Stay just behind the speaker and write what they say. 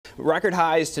record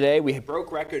highs today. We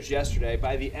broke records yesterday.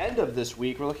 By the end of this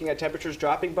week, we're looking at temperatures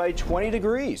dropping by 20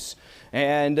 degrees.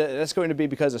 And that's going to be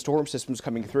because the storm system's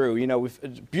coming through. You know,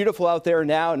 it's beautiful out there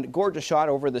now, and gorgeous shot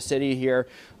over the city here.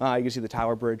 You can see the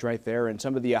Tower Bridge right there and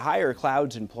some of the higher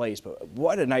clouds in place. But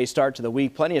what a nice start to the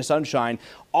week. Plenty of sunshine.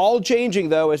 All changing,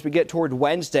 though, as we get toward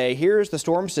Wednesday. Here's the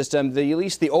storm system, at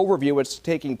least the overview what's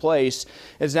taking place.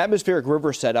 As an atmospheric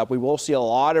river setup, we will see a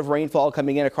lot of rainfall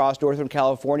coming in across northern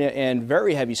California and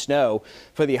very heavy snow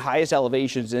for the highest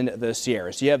elevations in the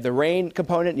Sierras. You have the rain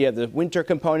component, you have the winter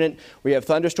component. We have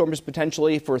thunderstorms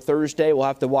potentially for Thursday. We'll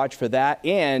have to watch for that.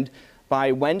 And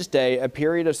by Wednesday, a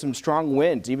period of some strong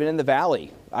winds, even in the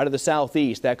valley out of the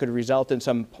southeast, that could result in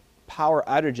some power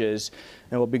outages,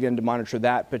 and we'll begin to monitor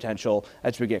that potential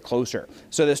as we get closer.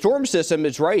 So the storm system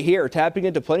is right here, tapping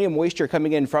into plenty of moisture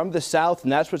coming in from the south,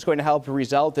 and that's what's going to help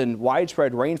result in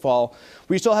widespread rainfall.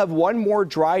 We still have one more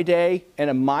dry day and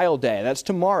a mild day. That's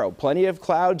tomorrow. Plenty of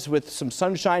clouds with some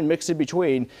sunshine mixed in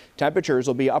between. Temperatures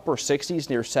will be upper 60s,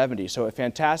 near 70. So a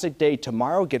fantastic day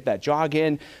tomorrow. Get that jog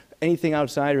in. Anything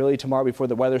outside really tomorrow before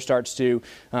the weather starts to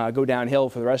go downhill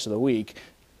for the rest of the week.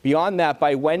 Beyond that,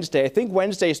 by Wednesday, I think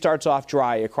Wednesday starts off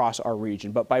dry across our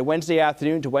region, but by Wednesday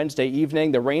afternoon to Wednesday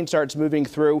evening, the rain starts moving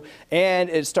through and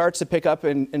it starts to pick up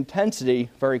in intensity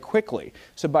very quickly.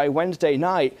 So by Wednesday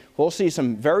night, we'll see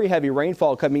some very heavy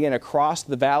rainfall coming in across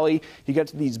the valley. You get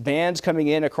these bands coming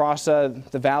in across the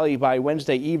valley by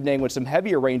Wednesday evening with some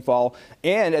heavier rainfall,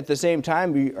 and at the same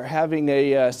time, we are having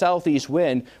a southeast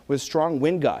wind with strong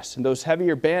wind gusts, and those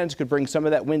heavier bands could bring some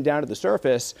of that wind down to the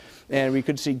surface, and we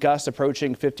could see gusts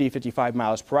approaching 55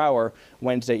 miles per hour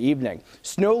Wednesday evening.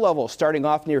 Snow levels starting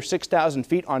off near 6,000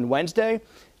 feet on Wednesday,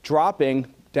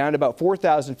 dropping down to about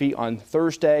 4,000 feet on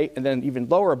Thursday, and then even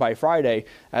lower by Friday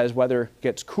as weather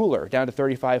gets cooler, down to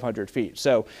 3,500 feet.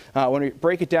 So when we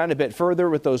break it down a bit further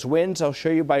with those winds, I'll show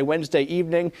you by Wednesday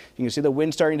evening. You can see the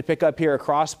wind starting to pick up here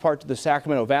across parts of the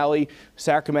Sacramento Valley.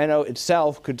 Sacramento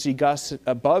itself could see gusts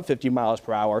above 50 miles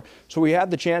per hour. So we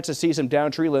have the chance to see some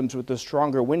down tree limbs with the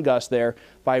stronger wind gusts there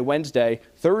by Wednesday.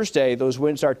 Thursday, those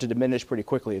winds start to diminish pretty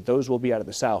quickly. Those will be out of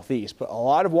the southeast, but a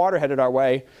lot of water headed our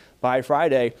way by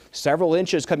Friday. Several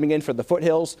inches coming in for the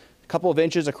foothills, a couple of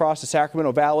inches across the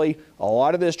Sacramento Valley. A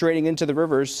lot of this draining into the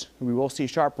rivers. We will see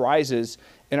sharp rises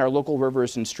in our local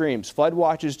rivers and streams. Flood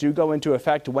watches do go into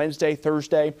effect Wednesday,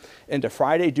 Thursday, into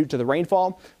Friday due to the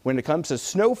rainfall. When it comes to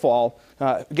snowfall,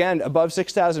 again, above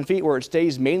 6,000 feet where it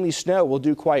stays mainly snow will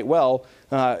do quite well.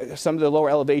 Some of the lower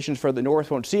elevations for the north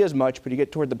won't see as much, but you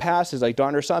get toward the passes like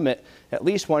Donner Summit, at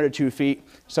least 1 to 2 feet.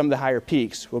 Some of the higher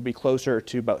peaks will be closer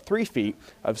to about 3 feet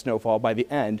of snowfall by the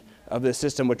end of the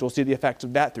system, which we'll see the effects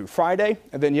of that through Friday.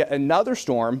 And then yet another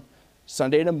storm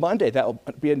Sunday and Monday. That will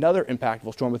be another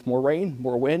impactful storm with more rain,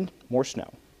 more wind, more snow.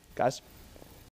 Guys?